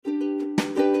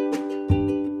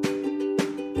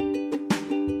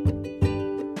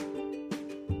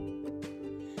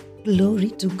Glory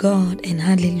to God and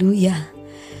hallelujah.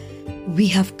 We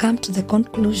have come to the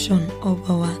conclusion of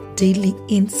our daily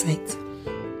insights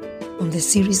on the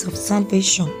series of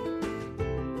salvation.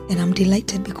 And I'm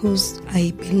delighted because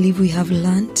I believe we have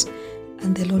learned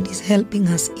and the Lord is helping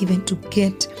us even to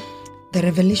get the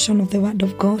revelation of the Word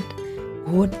of God,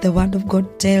 what the Word of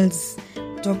God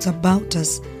talks about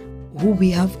us, who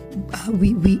we are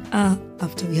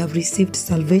after we have received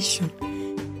salvation.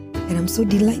 And I'm so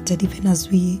delighted even as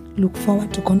we look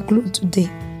forward to conclude today.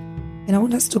 And I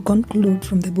want us to conclude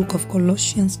from the book of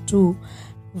Colossians 2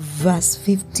 verse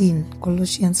 15.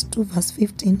 Colossians 2 verse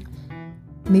 15.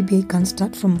 Maybe I can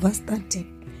start from verse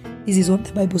 13. This is what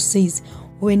the Bible says.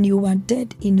 When you were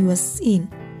dead in your sin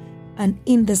and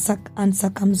in the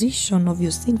uncircumcision of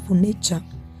your sinful nature,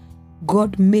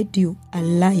 God made you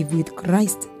alive with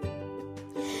Christ.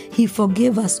 He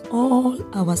forgave us all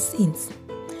our sins,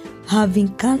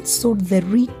 having cancelled the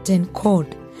written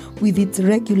code with its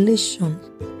regulation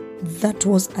that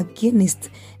was against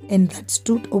and that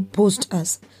stood opposed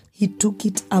us. He took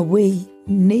it away,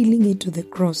 nailing it to the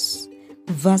cross.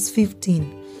 Verse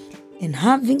 15. And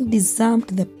having disarmed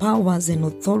the powers and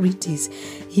authorities,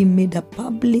 he made a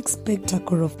public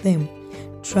spectacle of them,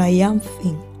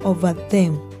 triumphing over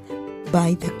them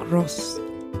by the cross.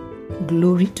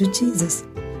 Glory to Jesus.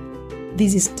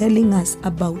 This is telling us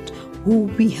about who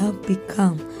we have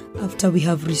become after we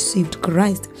have received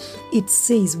Christ. It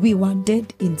says we were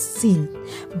dead in sin,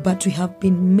 but we have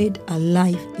been made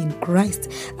alive in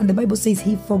Christ. And the Bible says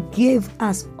he forgave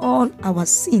us all our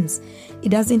sins. It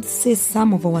doesn't say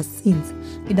some of our sins.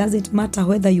 It doesn't matter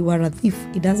whether you are a thief.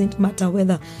 It doesn't matter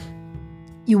whether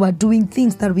you are doing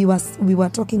things that we were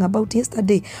talking about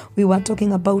yesterday. We were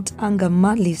talking about anger,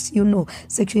 malice,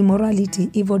 sexual immorality,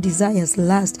 evil desires,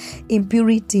 lust,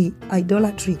 impurity,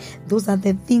 idolatry. Those are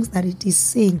the things that it is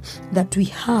saying that we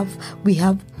have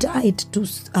died to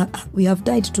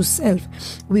self.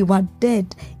 We were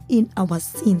dead in our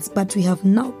sins, but we have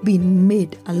now been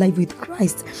made alive with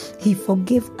Christ. He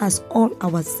forgave us all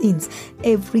our sins,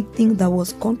 everything that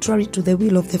was contrary to the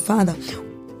will of the Father.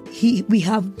 We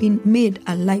have been made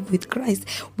alive with Christ.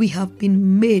 We have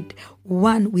been made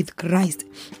one with Christ.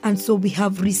 And so we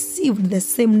have received the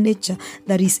same nature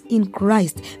that is in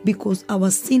Christ, because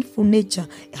our sinful nature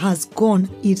has gone,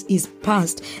 it is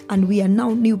past, and we are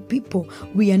now new people.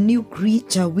 We are new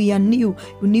creature. We are new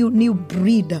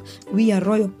breed. We are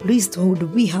royal priesthood.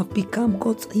 We have become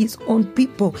His own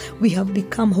people. We have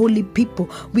become holy people.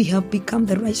 We have become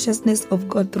the righteousness of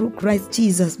God through Christ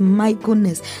Jesus. My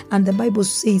goodness. And the Bible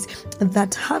says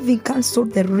that having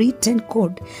cancelled the written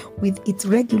code with its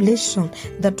regulation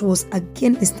that was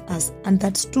against us and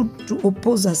that stood to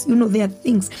oppose us. There are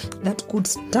things that could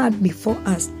stand before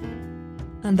us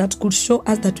and that could show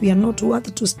us that we are not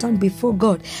worthy to stand before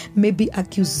God. Maybe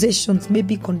accusations,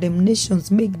 maybe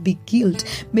condemnations, maybe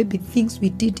guilt, maybe things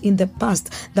we did in the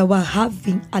past that were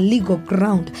having a legal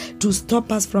ground to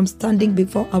stop us from standing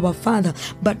before our Father.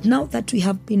 But now that we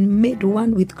have been made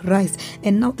one with Christ,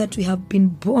 and now that we have been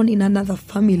born in another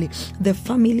family, the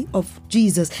family of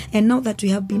Jesus, and now that we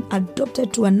have been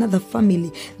adopted to another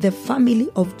family, the family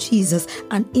of Jesus,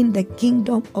 and in the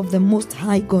kingdom of the Most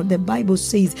High God, the Bible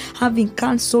says, having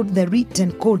cancelled the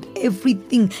written code,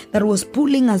 everything that was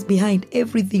pulling us behind,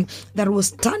 everything that was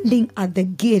standing at the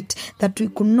gate that we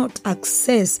could not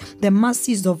access the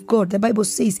mercies of God. The Bible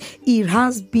says it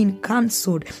has been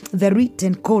cancelled. The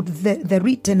written code, the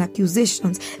written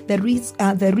accusations, the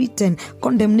written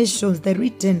condemnations, the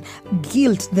written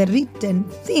guilt, the written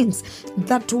things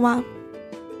that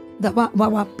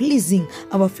were pleasing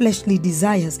our fleshly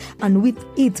desires, and with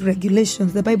its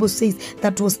regulations, the Bible says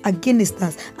that was against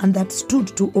us and that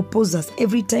stood to oppose us.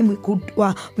 Every time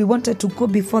we wanted to go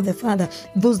before the Father,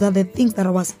 those are the things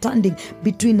that were standing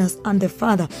between us and the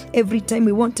Father. Every time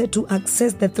we wanted to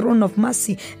access the throne of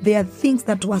mercy, there are things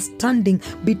that were standing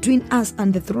between us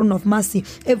and the throne of mercy.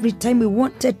 Every time we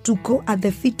wanted to go at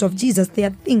the feet of Jesus, there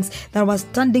are things that were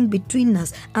standing between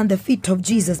us and the feet of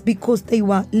Jesus, because they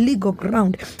were legal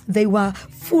ground. They were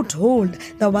foothold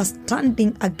that was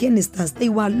standing against us. They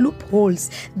were loopholes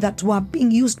that were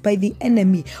being used by the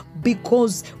enemy,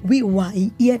 because we were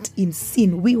yet in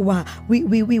sin. We were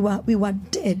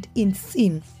dead in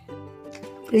sin.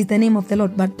 Praise the name of the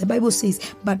Lord. But the Bible says,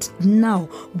 but now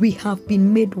we have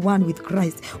been made one with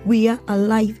Christ. We are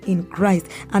alive in Christ.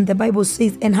 And the Bible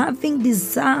says, and having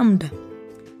disarmed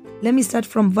Let me start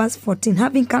from verse 14.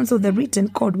 Having cancelled the written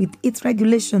code with its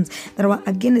regulations that were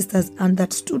against us and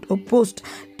that stood opposed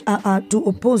to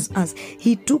oppose us.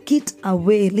 He took it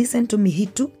away. Listen to me. He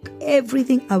took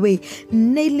everything away,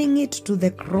 nailing it to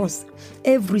the cross.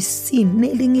 Every sin,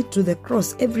 nailing it to the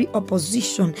cross. Every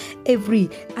opposition, every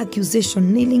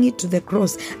accusation, nailing it to the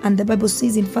cross. And the Bible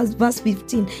says in verse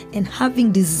 15, and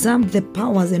having disarmed the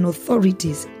powers and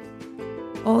authorities,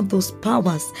 all those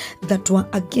powers that were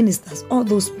against us, all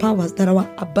those powers that were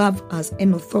above us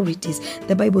and authorities.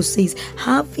 The Bible says,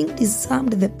 having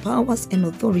disarmed the powers and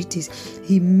authorities,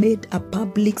 he made a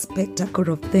public spectacle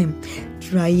of them,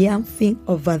 triumphing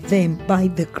over them by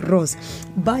the cross,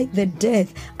 by the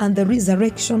death and the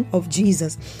resurrection of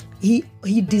Jesus. He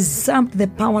disarmed the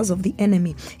powers of the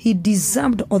enemy. He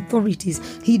disarmed authorities.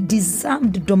 He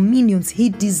disarmed dominions. He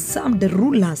disarmed the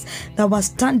rulers that were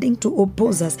standing to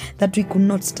oppose us, that we could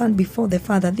not stand before the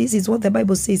Father. This is what the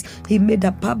Bible says. He made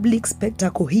a public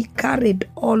spectacle. He carried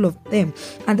all of them.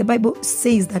 And the Bible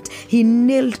says that he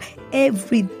nailed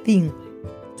everything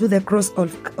to the cross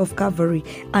of Calvary,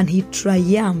 and he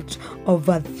triumphed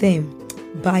over them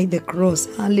by the cross.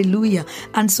 Hallelujah.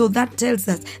 And so that tells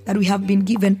us that we have been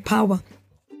given power.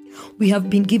 We have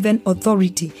been given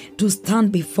authority to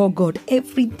stand before God.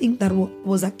 Everything that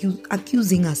was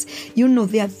accusing us. You know,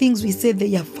 there are things we say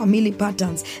they are family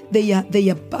patterns. They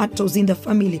are battles in the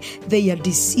family. They are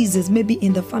diseases maybe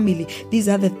in the family. These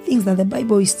are the things that the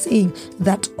Bible is saying,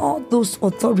 that all those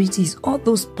authorities, all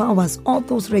those powers, all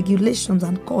those regulations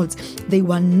and codes, they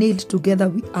were nailed together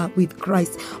with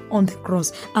Christ on the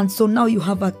cross. And so now you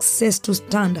have access to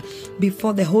stand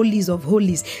before the holies of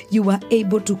holies. You are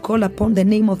able to call upon the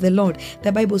name of the Lord.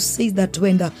 The Bible says that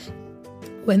when the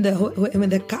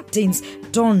curtains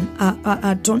turn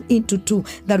into two,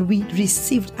 that we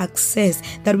received access,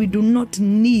 that we do not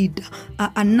need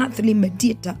an earthly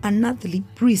mediator, an earthly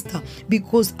priest,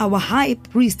 because our high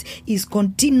priest is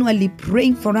continually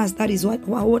praying for us. That is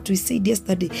what we said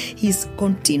yesterday. He's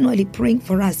continually praying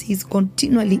for us. He's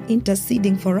continually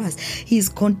interceding for us. He's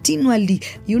continually,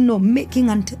 making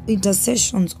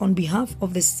intercessions on behalf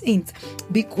of the saints,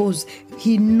 because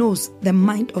he knows the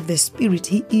mind of the Spirit.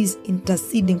 He is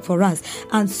interceding for us.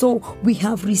 And so we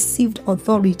have received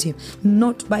authority,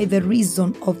 not by the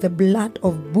reason of the blood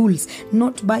of bulls,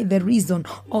 not by the reason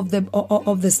of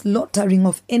the slaughtering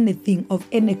of anything, of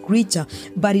any creature,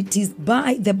 but it is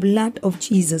by the blood of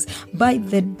Jesus, by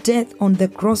the death on the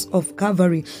cross of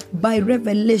Calvary, by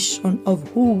revelation of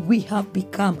who we have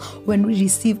become when we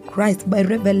receive Christ, by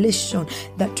revelation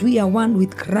that we are one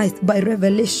with Christ, by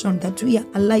revelation that we are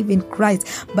alive in Christ,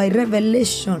 by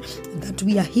revelation that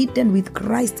we are hidden with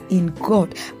Christ in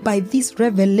God. By this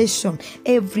revelation,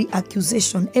 every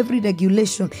accusation, every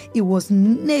regulation, it was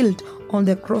nailed on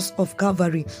the cross of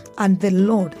Calvary, and the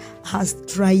Lord has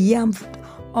triumphed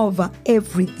over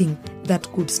everything that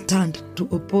could stand to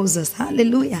oppose us.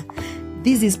 Hallelujah.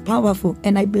 This is powerful,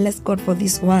 and I bless God for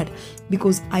this word,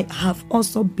 because I have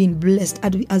also been blessed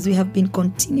as we have been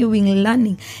continuing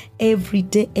learning every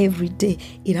day.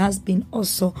 It has been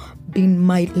also been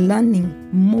my learning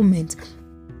moment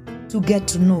to get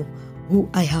to know who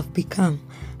I have become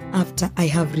after I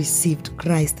have received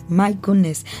Christ. My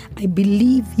goodness, I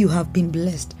believe you have been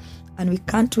blessed, and we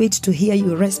can't wait to hear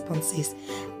your responses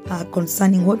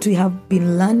concerning what we have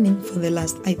been learning for the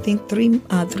last, I think, 3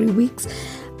 weeks.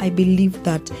 I believe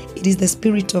that it is the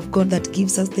Spirit of God that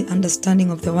gives us the understanding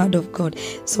of the Word of God.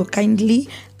 So kindly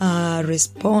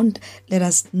respond. Let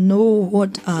us know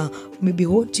what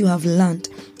you have learned,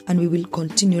 and we will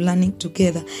continue learning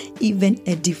together, even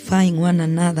edifying one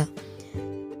another,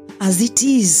 as it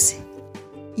is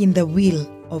in the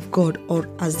will of God, or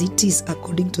as it is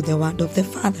according to the word of the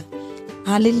Father.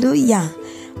 Hallelujah.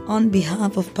 On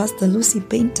behalf of Pastor Lucy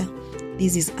Painter,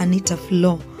 this is Anita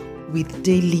Flo with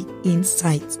Daily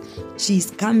Insights. She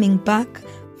is coming back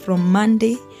from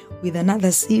Monday with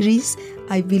another series.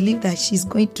 I believe that she's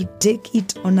going to take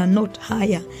it on a note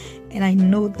higher, and I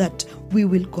know that we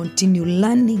will continue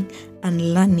learning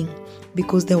and learning,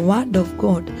 because the Word of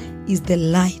God is the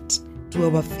light to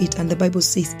our feet, and the Bible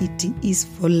says it is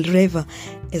forever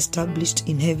established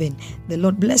in heaven. The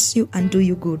Lord bless you and do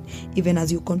you good, even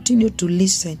as you continue to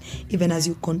listen, even as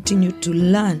you continue to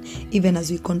learn, even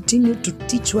as we continue to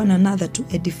teach one another, to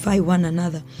edify one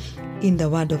another in the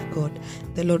Word of God.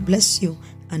 The Lord bless you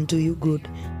and do you good.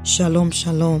 Shalom,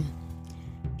 shalom.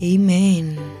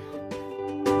 Amen.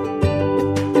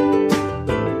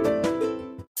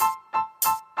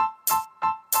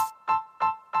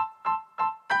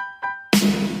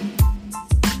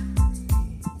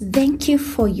 Thank you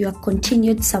for your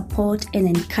continued support and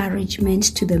encouragement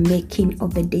to the making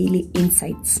of the Daily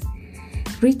Insights,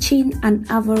 reaching an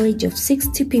average of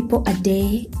 60 people a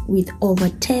day with over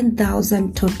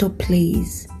 10,000 total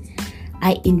plays.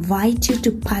 I invite you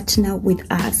to partner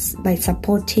with us by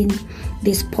supporting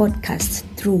this podcast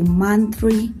through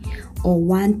monthly or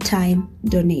one-time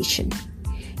donation.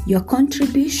 Your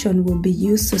contribution will be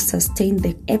used to sustain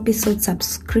the episode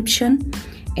subscription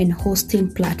and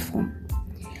hosting platform.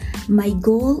 My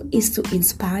goal is to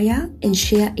inspire and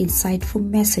share insightful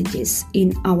messages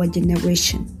in our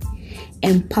generation,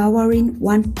 empowering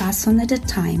one person at a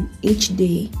time each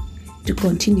day to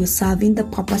continue serving the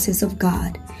purposes of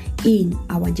God in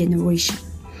our generation.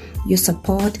 Your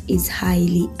support is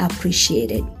highly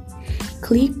appreciated.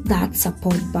 Click that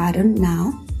support button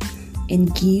now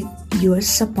and give your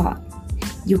support.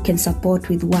 You can support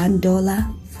with $1,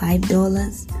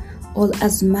 $5, or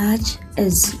as much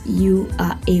as you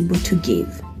are able to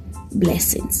give.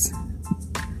 Blessings.